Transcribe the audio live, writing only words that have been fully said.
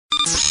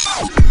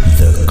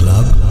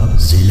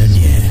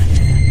Zilanier.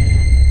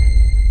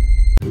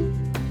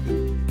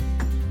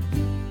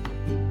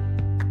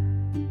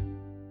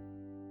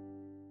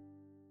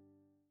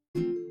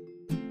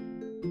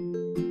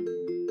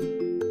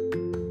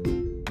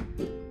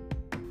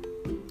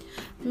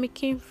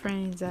 Making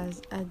friends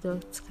as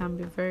adults can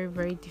be very,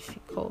 very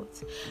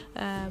difficult.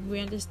 We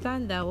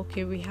understand that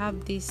okay, we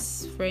have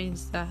these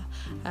friends that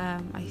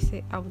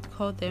I would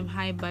call them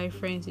hi bye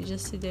friends. You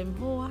just see them,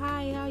 oh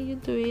hi, how you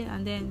doing,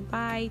 and then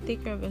bye,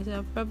 take care of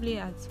yourself. Probably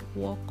at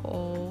work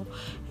or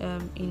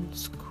in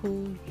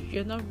school,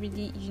 you're not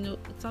really,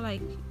 it's not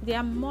like they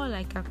are more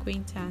like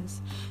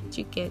acquaintance.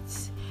 You get,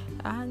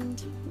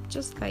 and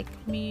just like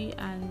me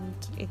and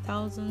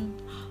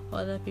 1,000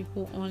 other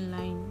people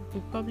online,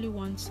 we probably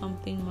want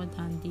something more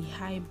than the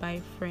hi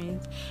bye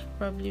friends,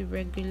 probably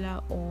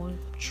regular or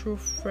true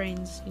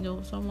friends,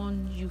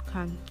 someone you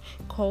can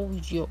call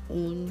your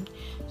own.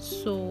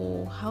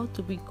 So how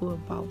do we go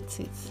about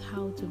it?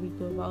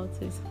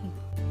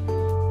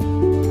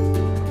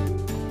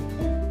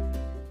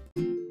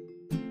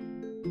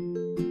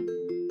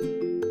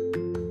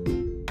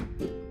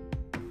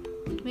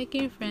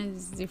 Making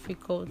friends is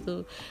difficult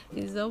though.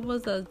 It's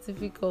almost as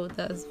difficult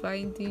as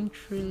finding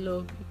true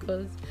love,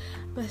 because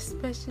but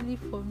especially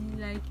for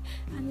me,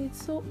 and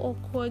it's so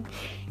awkward.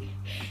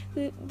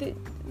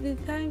 the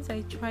times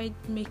I tried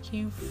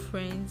making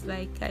friends,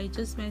 I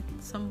just met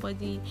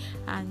somebody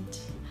and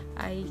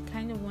I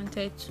kind of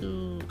wanted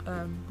to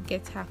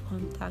get her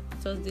contact.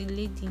 It was the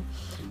lady,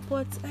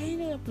 but I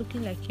ended up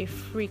looking like a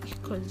freak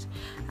because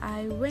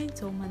I went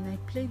home and I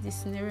played the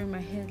scenario in my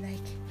head,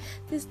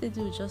 this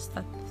lady will just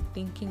start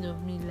thinking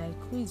of me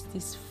who is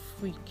this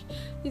freak?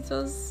 It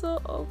was so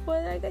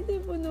awkward. I didn't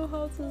even know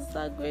how to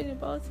start going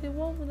about it.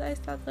 What would I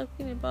start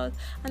talking about?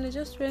 And I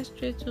just went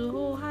straight to,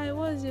 oh hi,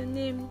 what's your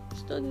name?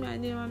 She told me her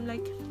name. I'm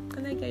like,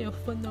 can I get your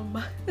phone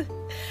number?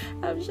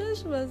 I'm sure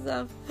she must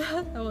have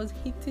thought I was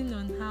hitting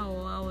on her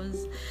or I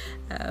was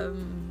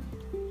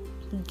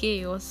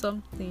gay or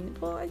something,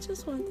 but I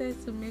just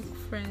wanted to make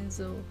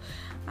friends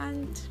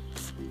and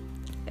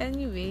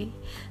anyway,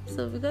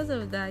 so because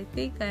of that, I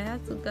think I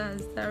had to go and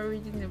start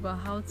reading about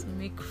how to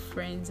make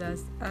friends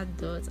as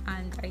adults,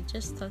 and I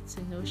just thought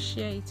to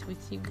share it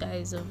with you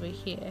guys over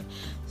here.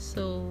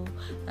 So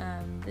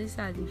these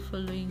are the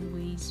following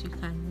ways you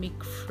can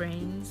make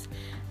friends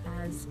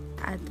as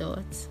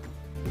adults.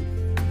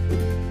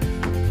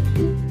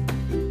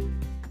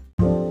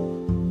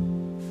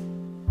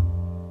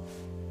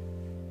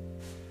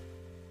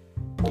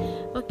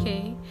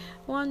 Okay,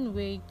 one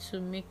way to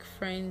make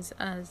friends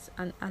as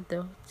an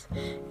adult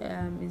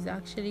is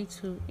actually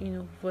to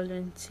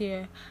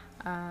volunteer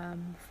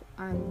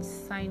and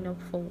sign up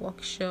for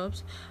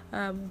workshops.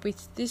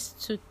 With these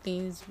two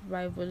things,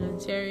 by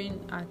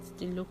volunteering at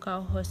the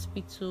local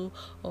hospital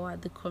or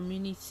at the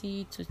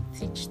community to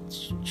teach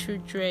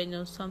children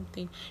or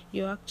something,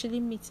 you're actually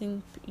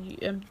meeting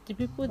the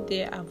people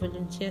there are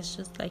volunteers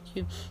just like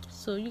you,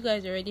 so you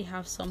guys already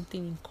have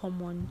something in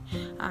common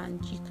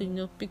and you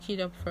can pick it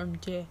up from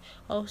there.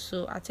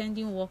 Also,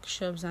 attending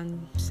workshops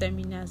and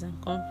seminars and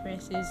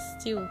conferences,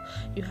 still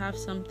you have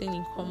something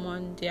in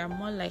common. They are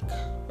more like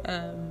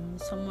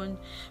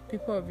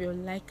people of your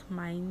like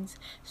minds,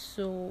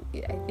 so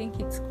I think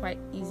it's quite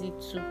easy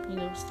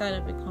to start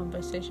up a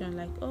conversation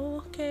oh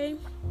okay,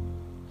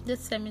 this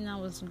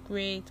seminar was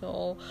great,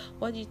 or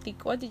what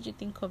did you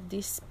think of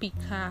this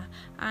speaker?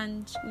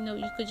 And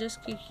you could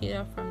just kick it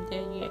up from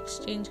there. You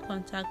exchange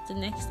contact. The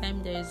next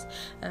time there's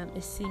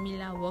a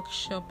similar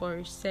workshop or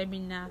a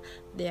seminar,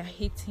 they are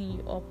hitting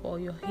you up or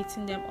you're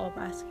hitting them up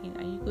asking,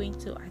 are you going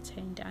to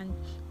attend? And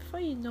before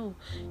you know,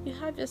 you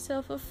have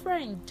yourself a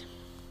friend.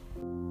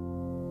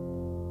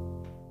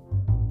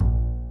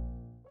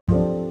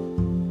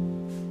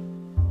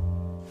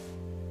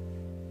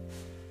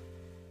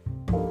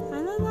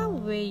 Another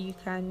way you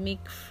can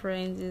make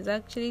friends is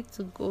actually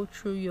to go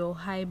through your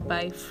hi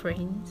bye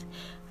friends.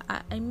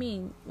 I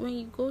mean, when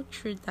you go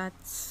through that,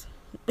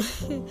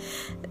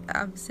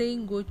 I'm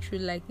saying go through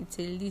like it's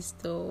a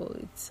list or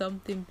it's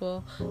something,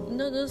 but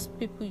those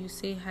people you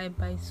say hi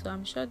bye, so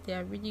I'm sure they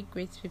are really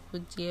great people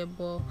there,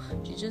 but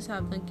you just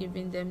have not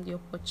given them the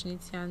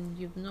opportunity and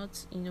you've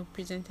not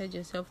presented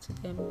yourself to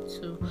them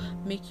to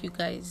make you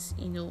guys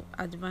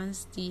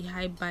advance the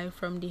hi bye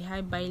from the hi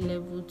bye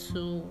level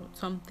to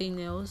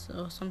something else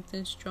or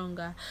something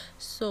stronger.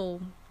 So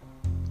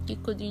you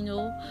could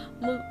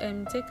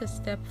move take a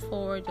step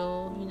forward,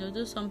 or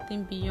do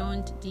something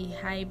beyond the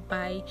hi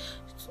bye.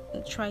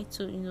 Try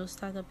to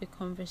start up a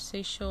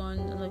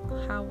conversation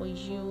like, how are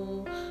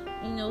you?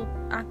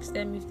 Ask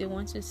them if they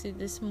want to see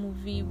this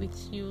movie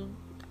with you.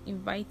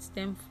 Invite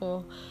them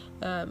for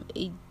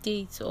a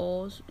date,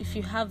 or if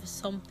you have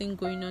something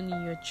going on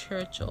in your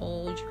church,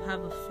 or you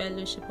have a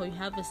fellowship, or you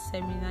have a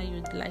seminar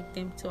you'd like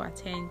them to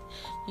attend,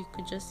 you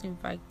could just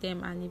invite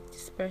them. And if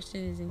this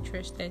person is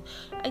interested,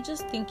 I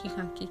just think you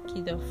can kick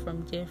it off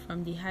from there,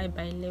 from the hi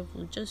bye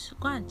level. Just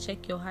go and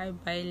check your hi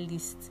bye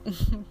list.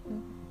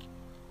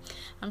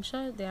 I'm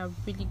sure there are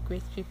really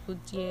great people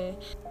there.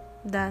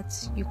 that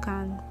you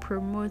can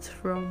promote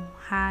from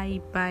hi,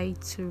 bye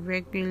to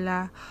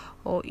regular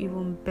or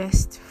even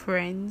best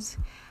friends.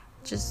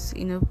 Just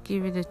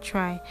give it a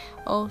try.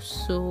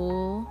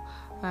 Also,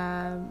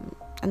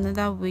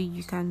 another way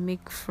you can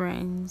make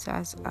friends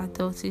as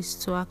adults is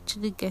to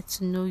actually get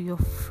to know your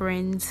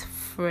friends'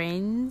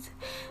 friends.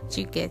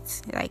 Do you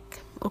get, like,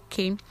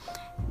 okay,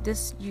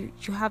 this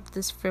you have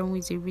this friend who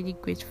is a really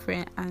great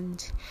friend,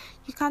 and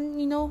you can,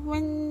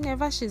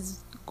 whenever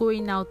she's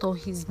going out or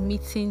he's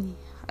meeting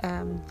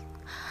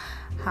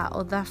her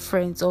other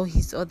friends or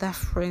his other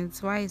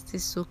friends, why is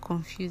this so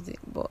confusing?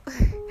 But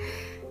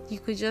you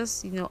could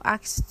just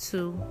ask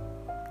to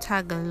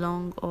tag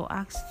along or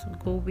ask to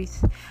go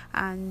with,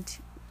 and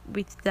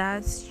with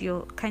that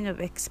you're kind of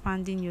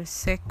expanding your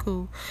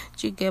circle.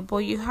 Do you get? But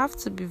you have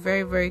to be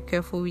very, very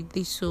careful with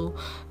this. So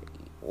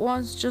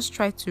once, just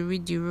try to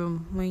read the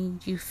room.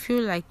 When you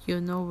feel like you're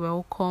not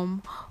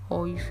welcome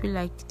or you feel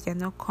like they're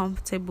not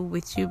comfortable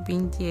with you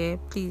being there,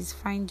 please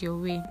find your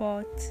way.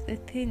 But the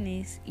thing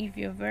is, if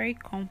you're very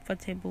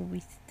comfortable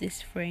with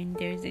this friend,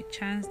 there is a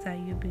chance that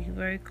you'll be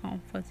very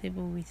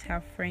comfortable with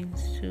her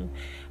friends too.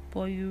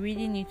 But you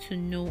really need to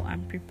know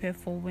and prepare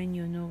for when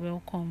you're not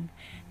welcome.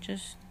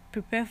 Just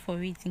prepare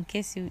for it in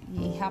case it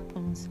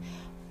happens.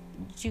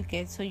 You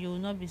get, so you will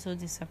not be so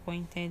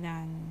disappointed,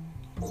 and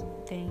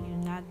then you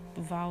not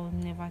vow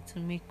never to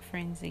make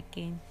friends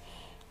again.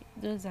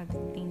 Those are the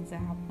things that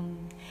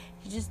happen.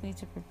 You just need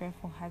to prepare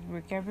for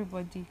heartbreak.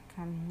 Everybody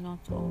cannot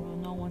or will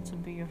not want to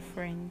be your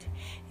friend.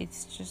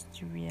 It's just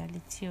the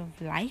reality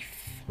of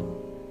life.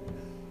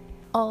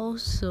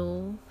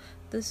 Also,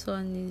 this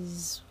one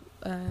is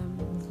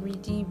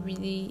really,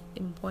 really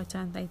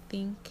important. I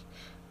think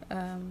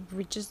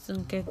we just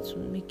don't get to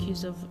make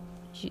use of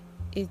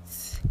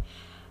it.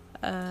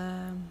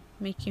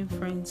 Making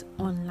friends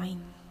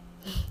online.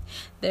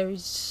 There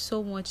is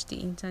so much the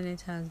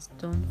internet has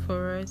done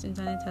for us.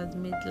 Internet has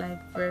made life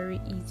very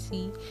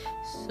easy,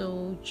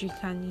 so you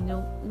can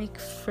make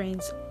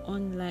friends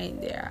online.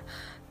 There are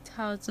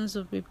thousands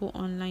of people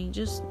online.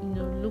 Just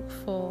look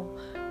for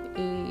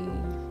a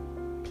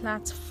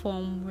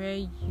platform where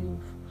you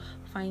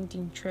find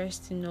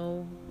interest,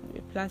 a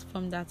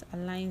platform that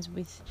aligns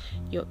with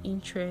your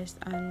interest,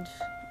 and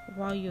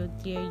while you're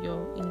there,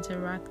 you're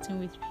interacting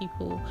with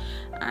people.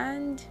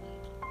 And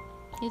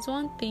it's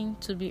one thing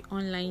to be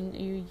online.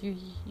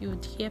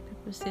 You'd hear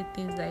people say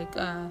things like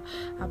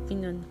I've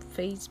been on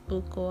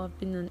Facebook or I've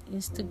been on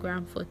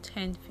Instagram for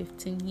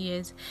 10-15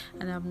 years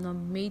and I've not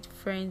made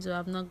friends or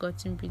I've not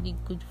gotten really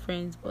good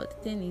friends. But the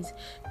thing is,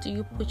 do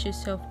you put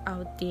yourself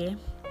out there?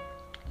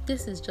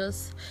 This is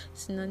just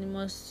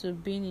synonymous to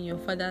being in your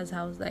father's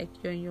house, like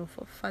you're in your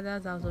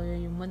father's house or you're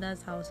in your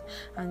mother's house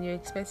and you're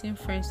expecting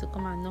friends to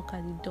come and knock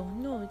at the door.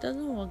 No, it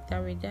doesn't work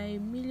that way. There are a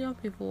million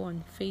people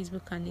on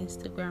Facebook and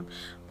Instagram,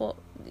 but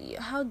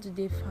how do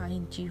they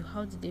find you?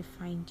 How do they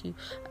find you?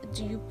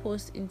 Do you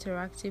post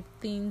interactive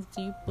things?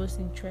 Do you post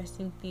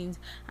interesting things?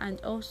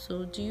 And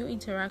also, do you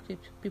interact with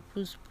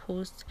people's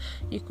posts?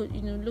 You could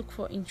look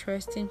for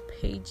interesting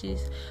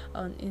pages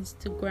on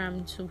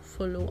Instagram to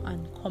follow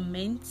and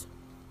comment.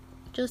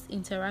 Just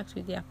interact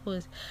with their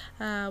posts.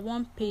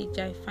 One page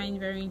I find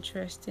very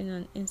interesting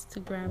on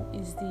Instagram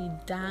is the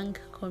Dang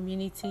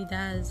community.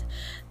 That's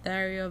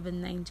Diary of a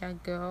Niger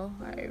Girl.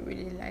 I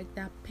really like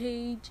that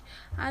page,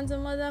 and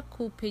some other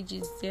cool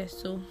pages there.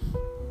 So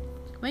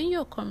when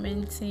you're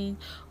commenting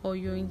or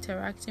you're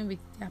interacting with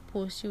their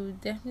posts, you will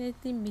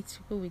definitely meet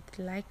people with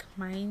like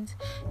minds.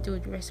 They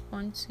would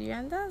respond to you,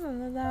 and that's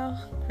another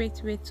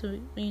great way to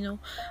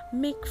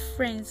make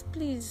friends.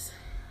 Please,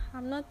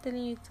 I'm not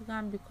telling you to go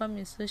and become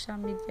a social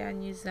media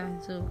user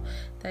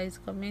that is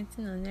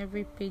commenting on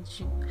every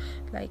page.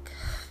 Like,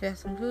 there are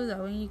some people that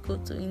when you go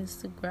to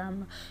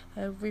Instagram,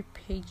 every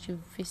page you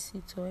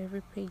visit or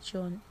every page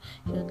you're on,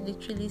 you're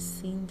literally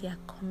seeing their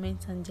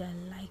comments and their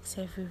likes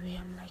everywhere.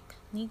 I'm like,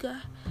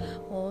 nigga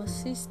or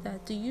sister,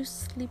 do you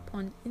sleep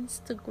on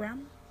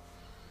Instagram?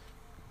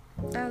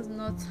 That's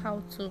not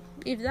how to.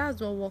 If that's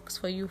what works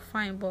for you,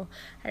 fine. But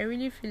I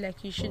really feel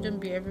like you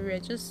shouldn't be everywhere.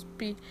 Just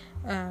be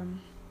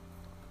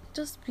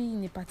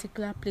in a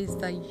particular place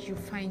that you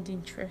find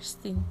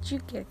interesting. Do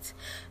you get?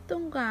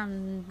 Don't go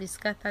and be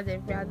scattered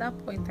everywhere. At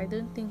that point, I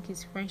don't think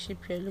it's friendship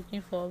you're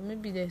looking for.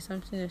 Maybe there's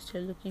something else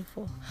you're looking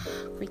for,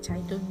 which I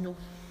don't know.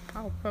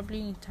 I'll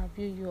probably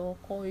interview you or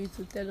call you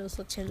to tell us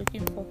what you're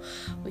looking for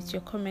with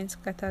your comments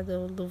scattered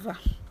all over.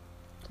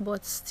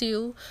 But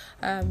still,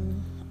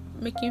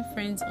 making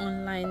friends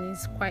online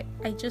is quite.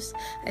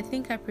 I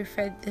think I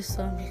prefer this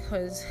one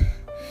because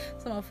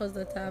some of us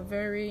that are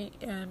very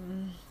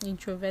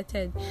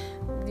introverted,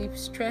 the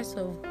stress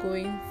of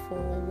going for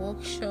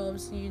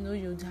workshops,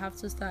 you'd have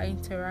to start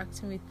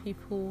interacting with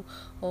people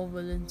or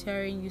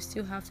volunteering. You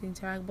still have to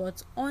interact,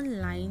 but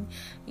online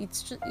it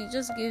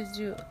just gives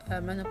you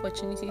an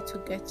opportunity to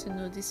get to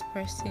know this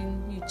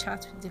person. You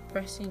chat with the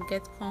person,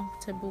 get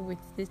comfortable with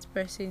this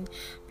person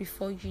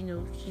before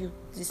you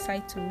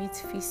decide to meet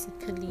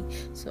physically.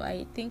 So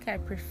I think I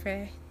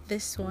prefer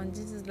this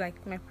is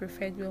like my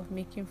preferred way of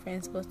making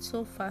friends, but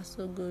so far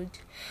so good.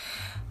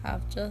 I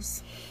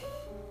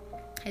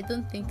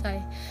don't think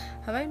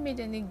I made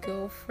any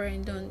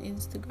girlfriend on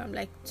Instagram,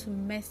 like to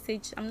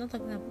message. I'm not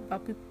talking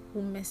about people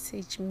who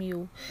message me.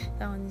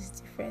 That one is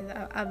different.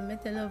 I've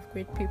met a lot of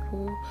great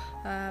people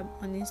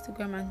on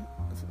Instagram and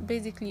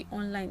basically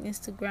online,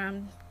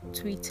 Instagram,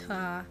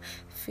 Twitter,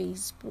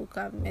 Facebook.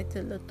 I've met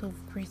a lot of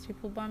great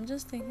people, but I'm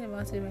just thinking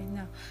about it right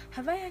now.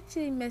 Have I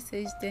actually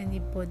messaged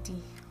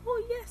anybody?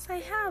 Oh yes, I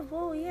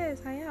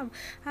have.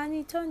 And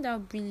it turned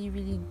out really,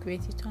 really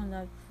great. It turned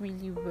out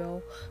really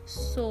well.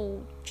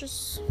 So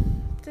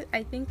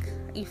I think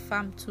if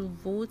I'm to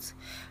vote,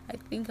 I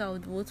think I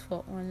would vote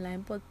for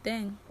online. But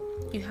then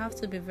you have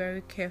to be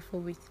very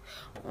careful with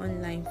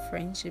online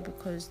friendship,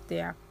 because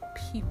there are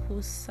people,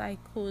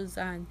 psychos,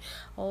 and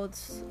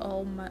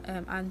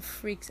and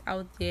freaks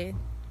out there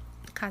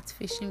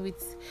catfishing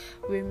with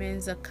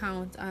women's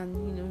account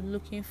and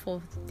looking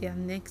for their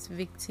next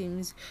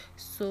victims.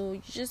 So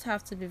you just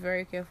have to be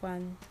very careful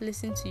and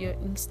listen to your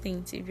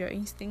instincts. If your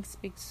instinct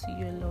speaks to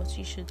you a lot,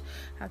 you should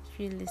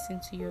actually listen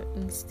to your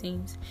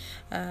instincts.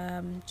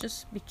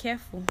 Just be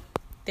careful.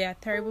 There are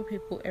terrible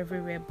people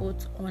everywhere,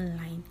 both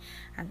online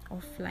and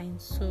offline.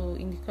 So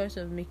in the course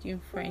of making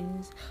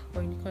friends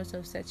or in the course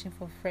of searching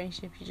for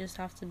friendship, you just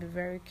have to be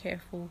very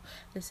careful.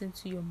 Listen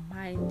to your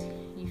mind.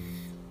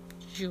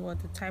 If you are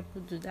the type who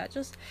do that,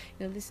 just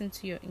listen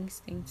to your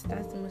instincts.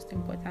 That's the most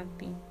important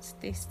thing.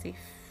 Stay safe.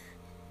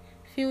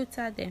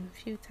 Filter them.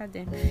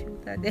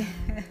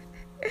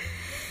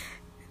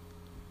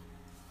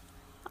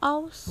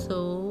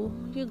 Also,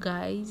 you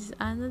guys,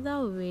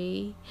 another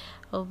way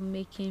of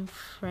making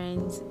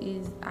friends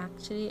is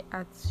actually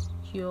at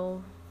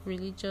your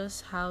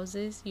religious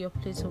houses, your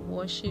place of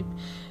worship.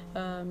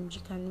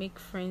 You can make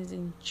friends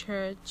in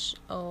church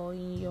or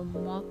in your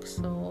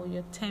mosque or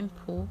your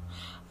temple.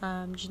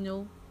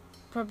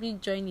 Probably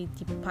join a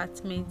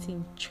department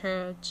in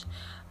church,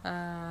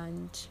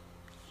 and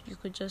you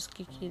could just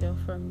kick it off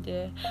from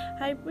there.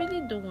 I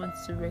really don't want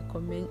to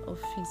recommend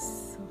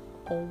office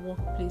or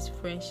workplace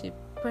friendship.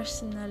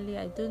 Personally,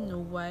 I don't know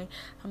why.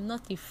 I'm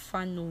not a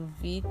fan of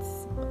it.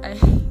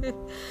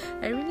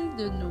 I really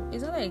don't know.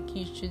 It's not like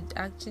you should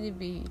actually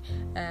be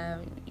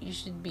you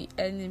should be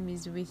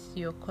enemies with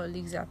your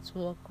colleagues at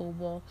work.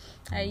 Well,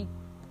 I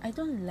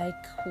don't like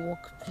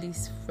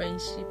workplace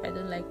friendship. I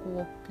don't like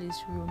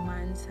workplace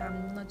romance.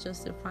 I'm not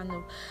just a fan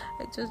of.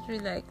 I just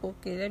feel like,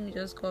 okay, let me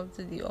just come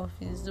to the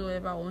office, do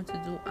whatever I want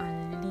to do,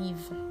 and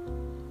leave.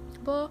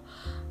 But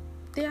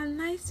there are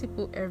nice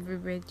people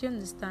everywhere. Do you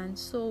understand?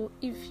 So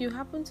if you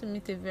happen to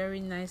meet a very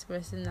nice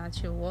person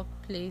at your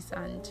workplace,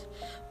 and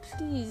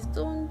please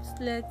don't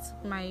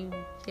let my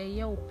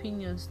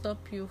opinion stop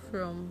you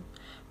from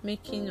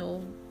making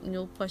or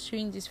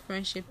pursuing this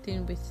friendship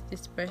thing with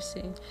this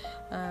person.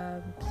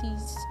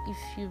 Please,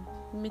 if you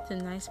meet a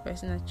nice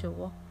person at your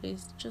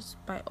workplace, just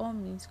by all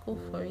means go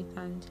for it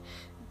and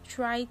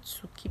try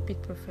to keep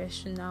it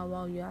professional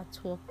while you're at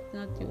work,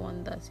 not the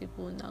one that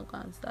people now go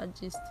and start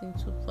gisting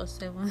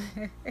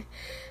 247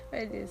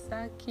 when they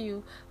sack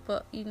you.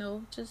 But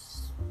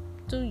just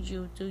do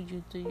you.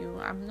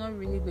 I'm not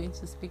really going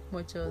to speak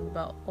much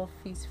about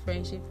office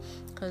friendship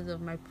because of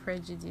my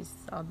prejudice.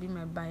 I'll be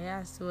my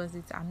bias towards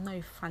it. I'm not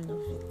a fan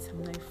of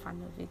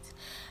it.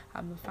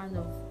 I'm a fan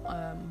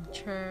of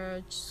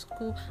church,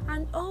 school,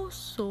 and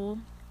also,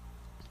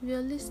 if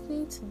you're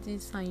listening to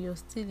this and you're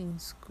still in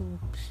school,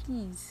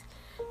 please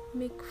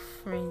make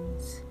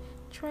friends.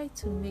 Try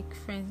to make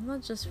friends,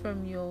 not just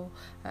from your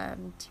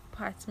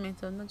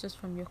department or not just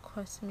from your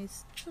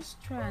classmates.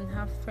 Just try and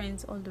have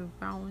friends all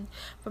around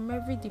from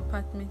every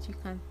department you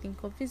can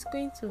think of. It's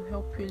going to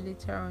help you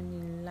later on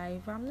in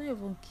life. I'm not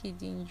even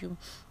kidding you.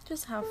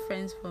 Just have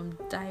friends from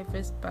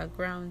diverse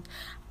backgrounds.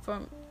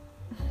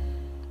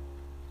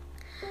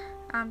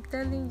 I'm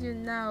telling you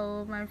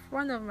now,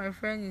 one of my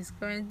friends is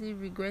currently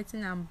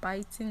regretting and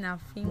biting her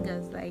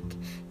fingers. Like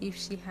if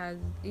she had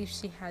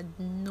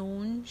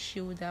known, she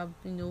would have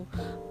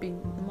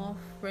been more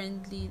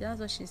friendly.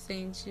 That's what she's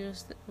saying.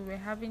 We were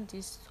having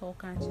this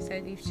talk, and she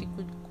said if she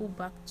could go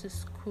back to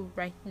school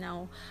right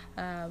now,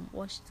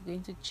 what she's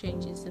going to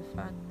change is the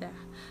fact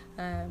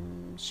that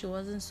she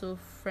wasn't so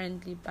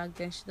friendly back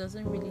then. She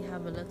doesn't really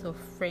have a lot of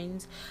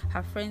friends.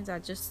 Her friends are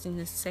just in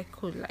a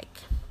circle. Like,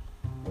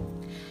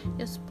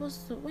 you're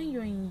supposed to, when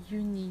you're in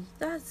uni,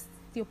 that's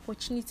the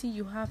opportunity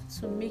you have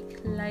to make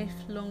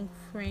lifelong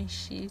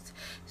friendships.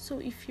 So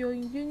if you're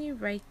in uni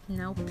right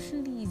now,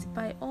 please,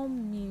 by all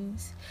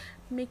means,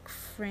 make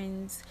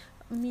friends,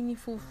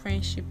 meaningful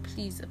friendship,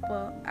 please.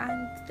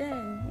 And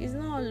then it's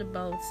not all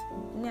about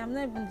me. I'm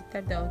not even the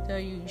type that will tell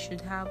you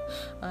should have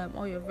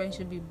all your friends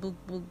should be book.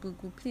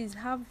 Please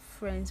have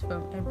friends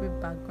from every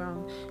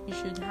background. You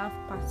should have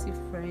party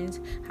friends,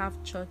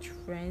 have church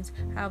friends,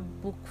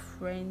 have book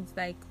friends.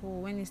 Like,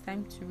 when it's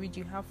time to read,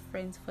 you have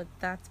friends for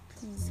that.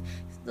 Please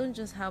don't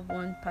just have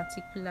one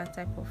particular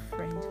type of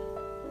friend.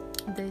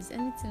 if there's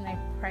anything I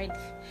pride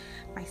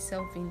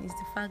myself in, is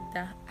the fact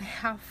that I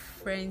have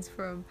friends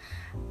from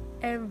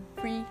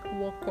every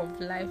walk of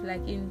life.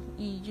 Like in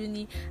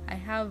uni, I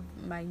have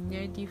my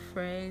nerdy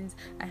friends,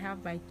 I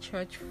have my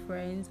church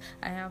friends,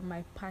 I have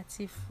my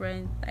party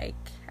friends. Like,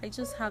 I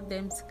just have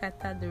them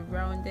scattered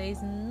around. There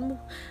is no,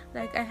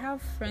 like, I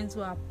have friends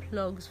who are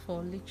plugs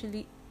for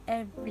literally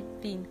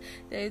everything.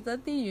 There is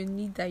nothing you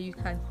need that you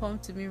can come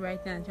to me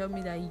right now and tell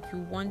me that you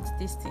want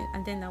this thing,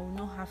 and then I will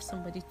not have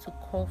somebody to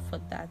call for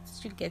that.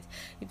 You get,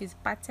 if it's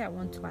party I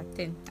want to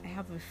attend, I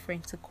have a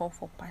friend to call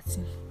for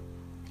party.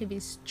 If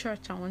it's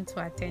church I want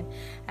to attend,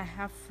 I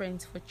have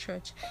friends for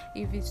church.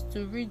 If it's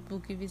to read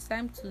book, if it's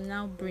time to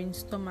now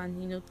brainstorm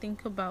and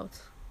think about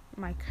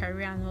my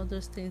career and all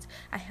those things,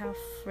 I have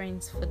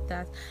friends for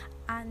that.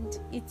 And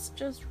it's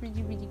just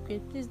really, really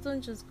great. Please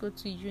don't just go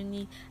to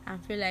uni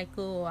and feel like,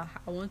 oh,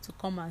 I want to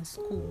come and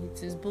school.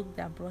 It is book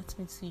that brought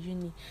me to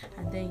uni,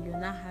 and then you're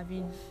not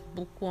having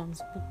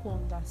bookworms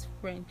as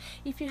friend.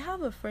 If you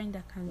have a friend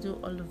that can do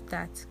all of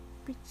that,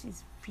 which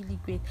is really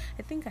great.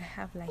 I think I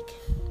have like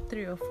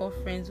 3 or 4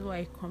 friends who are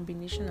a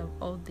combination of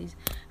all this,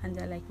 and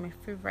they're like my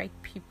favorite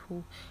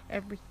people.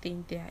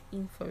 Everything, they are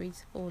in for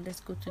it. Oh, let's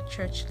go to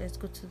church, let's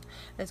go to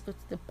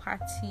the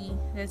party,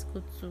 let's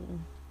go to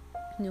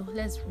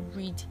let's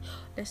read,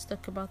 let's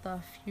talk about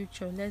our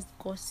future, let's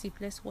gossip,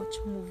 let's watch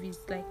movies.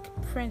 Like,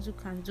 friends who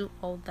can do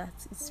all that,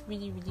 it's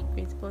really, really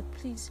great. But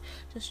please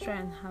just try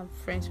and have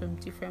friends from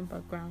different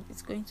backgrounds.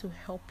 It's going to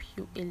help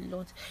you a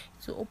lot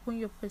to open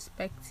your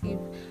perspective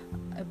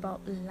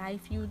about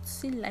life. You would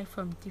see life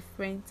from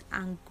different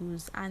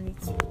angles, and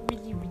it's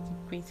really, really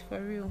great,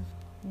 for real.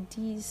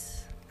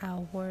 These are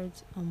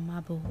words on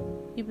marble.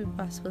 You people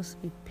are supposed to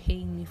be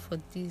paying me for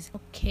this.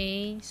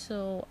 Okay,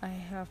 so I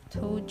have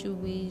told you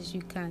ways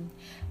you can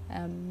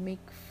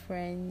make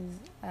friends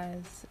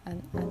as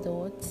an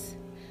adult.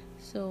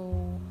 So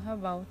how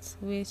about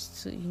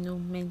ways to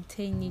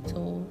maintain it,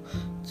 or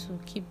to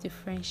keep the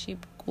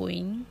friendship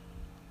going?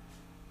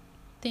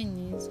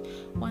 Thing is,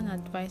 one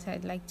advice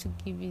I'd like to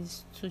give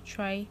is to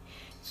try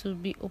to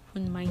be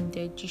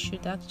open-minded. You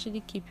should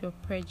actually keep your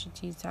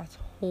prejudice at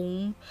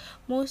home.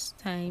 Most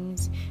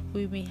times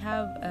we may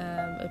have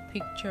a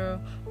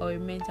picture or a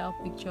mental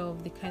picture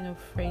of the kind of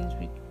friends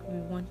we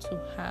want to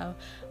have,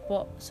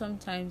 but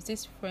sometimes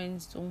these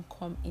friends don't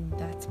come in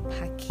that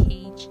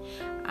package,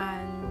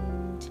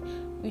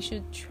 and we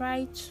should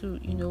try to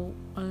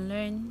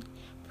unlearn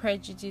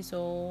prejudice.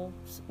 Or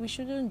we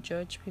shouldn't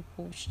judge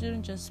people. We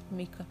shouldn't just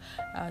make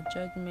a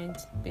judgment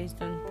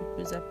based on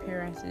people's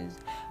appearances.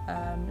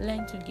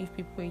 Learn to give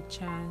people a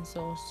chance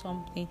or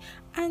something.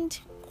 And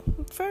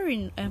fair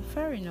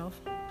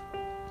enough,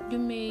 you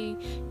may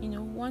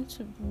want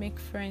to make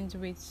friends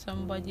with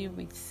somebody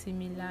with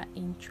similar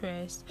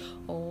interests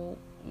or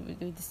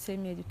with the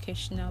same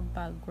educational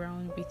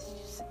background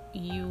with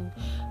you,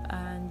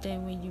 and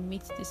then when you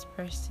meet this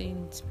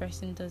person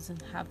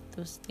doesn't have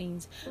those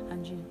things,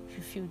 and you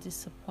feel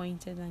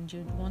disappointed, and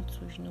you'd want to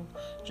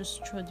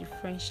just throw the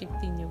friendship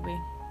thing away.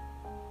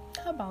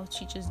 How about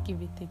you just give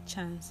it a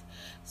chance?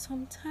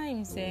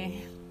 Sometimes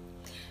the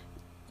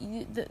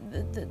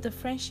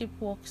friendship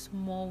works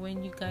more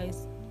when you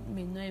guys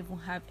may not even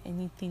have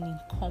anything in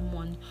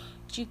common.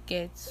 Do you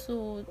get?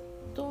 So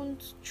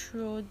don't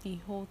throw the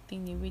whole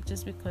thing away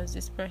just because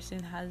this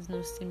person has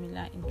no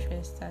similar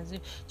interests as you.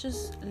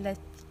 Just let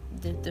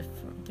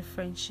the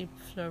friendship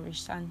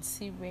flourish and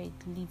see where it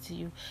leads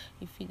you.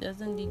 If it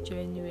doesn't lead you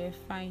anywhere,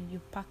 fine, you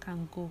pack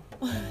and go.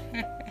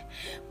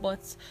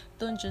 But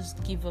don't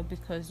just give up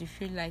because you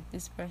feel like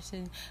this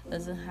person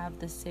doesn't have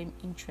the same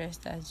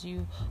interest as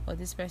you, or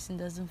this person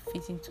doesn't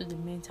fit into the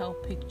mental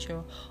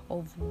picture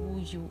of who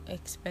you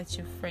expect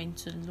your friend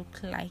to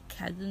look like.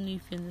 I don't know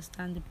if you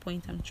understand the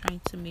point I'm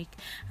trying to make.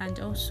 And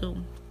also,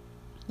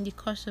 in the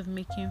course of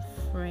making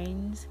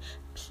friends,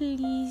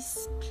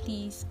 please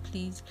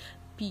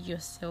be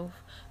yourself.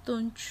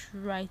 Don't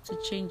try to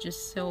change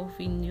yourself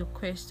in your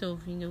quest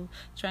of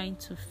trying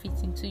to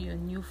fit into your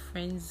new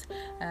friends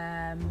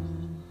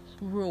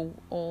role,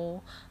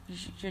 or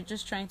you're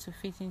just trying to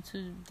fit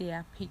into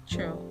their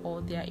picture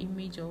or their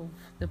image of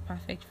the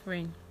perfect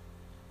friend.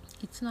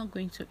 It's not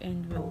going to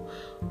end well.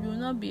 You will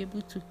not be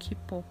able to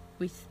keep up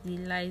with the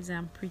lies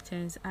and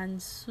pretense,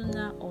 and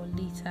sooner or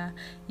later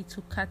it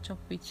will catch up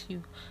with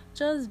you.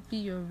 Just be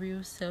your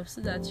real self,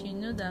 so that you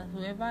know that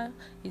whoever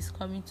is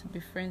coming to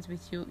be friends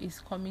with you is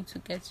coming to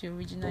get your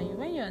original you.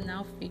 When you're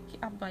now fake,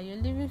 but you're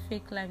living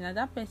fake life, now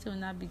that person will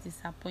not be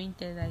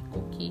disappointed, like,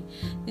 okay,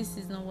 this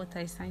is not what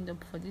I signed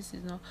up for, this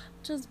is not.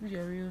 Just be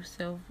your real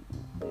self.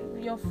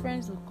 Your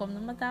friends will come, no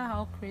matter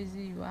how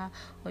crazy you are,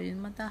 or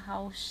no matter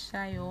how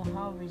shy or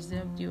how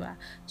reserved you are.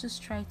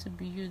 Just try to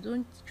be you.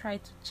 Don't try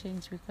to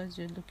change because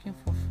you're looking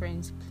for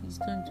friends. Please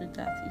don't do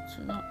that. It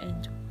will not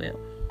end well.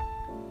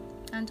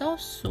 And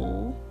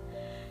also,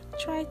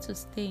 try to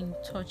stay in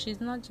touch. It's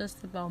not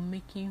just about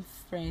making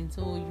friends.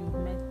 Oh,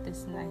 you met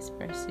this nice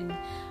person.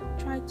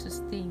 Try to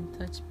stay in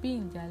touch. Be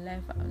in their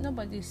life.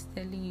 Nobody is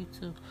telling you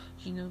to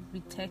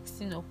be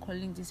texting or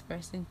calling this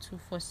person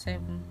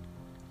 247.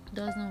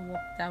 doesn't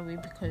work that way,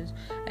 because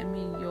I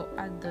mean you're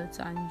adults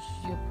and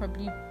you're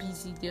probably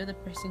busy, the other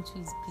person too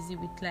is busy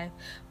with life.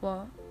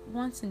 But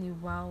once in a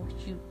while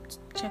you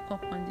check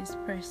up on this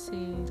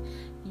person,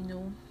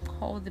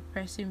 call the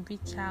person,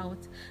 reach out,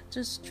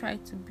 just try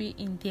to be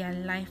in their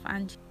life,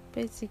 and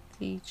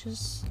basically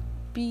just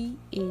be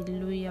a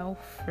loyal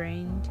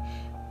friend.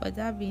 But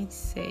that being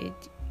said,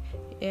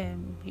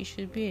 you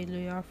should be a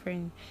loyal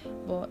friend,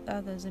 but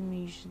that doesn't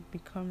mean you should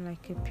become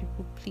like a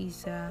people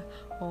pleaser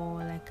or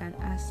like an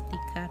ass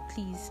licker.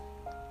 Please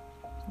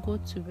go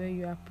to where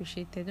you're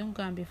appreciated. Don't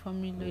go and be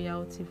forming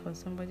loyalty for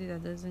somebody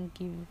that doesn't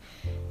give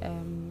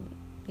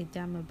a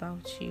damn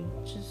about you.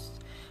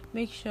 Just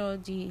make sure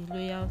the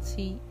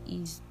loyalty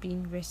is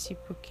being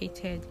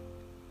reciprocated.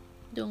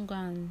 Don't go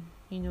and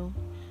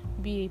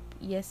be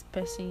a yes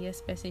person.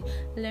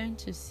 Learn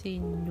to say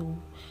no,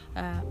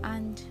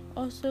 and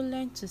also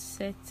learn to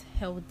set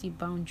healthy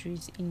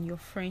boundaries in your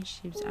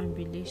friendships and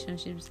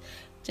relationships.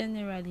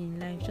 Generally in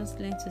life, just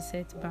learn to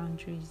set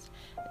boundaries.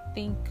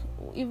 Think,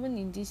 even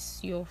in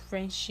this your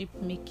friendship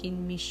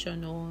making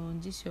mission, or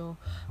this your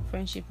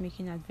friendship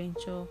making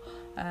adventure,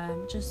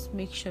 just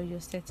make sure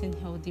you're setting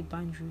healthy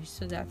boundaries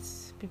so that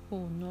people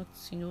will not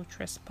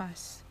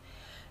trespass.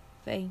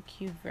 Thank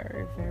you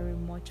very, very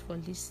much for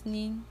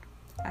listening.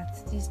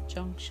 At this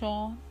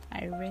juncture,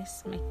 I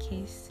rest my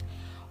case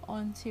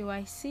until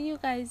I see you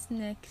guys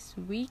next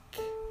week.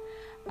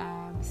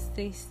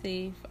 Stay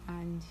safe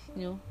and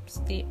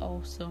stay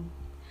awesome.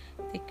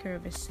 Take care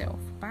of yourself.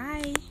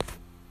 Bye.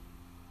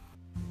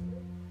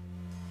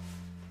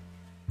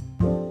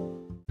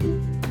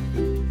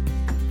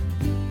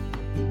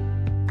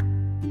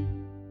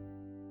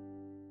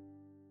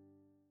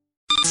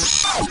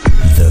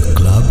 The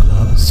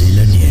Club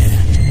Zealand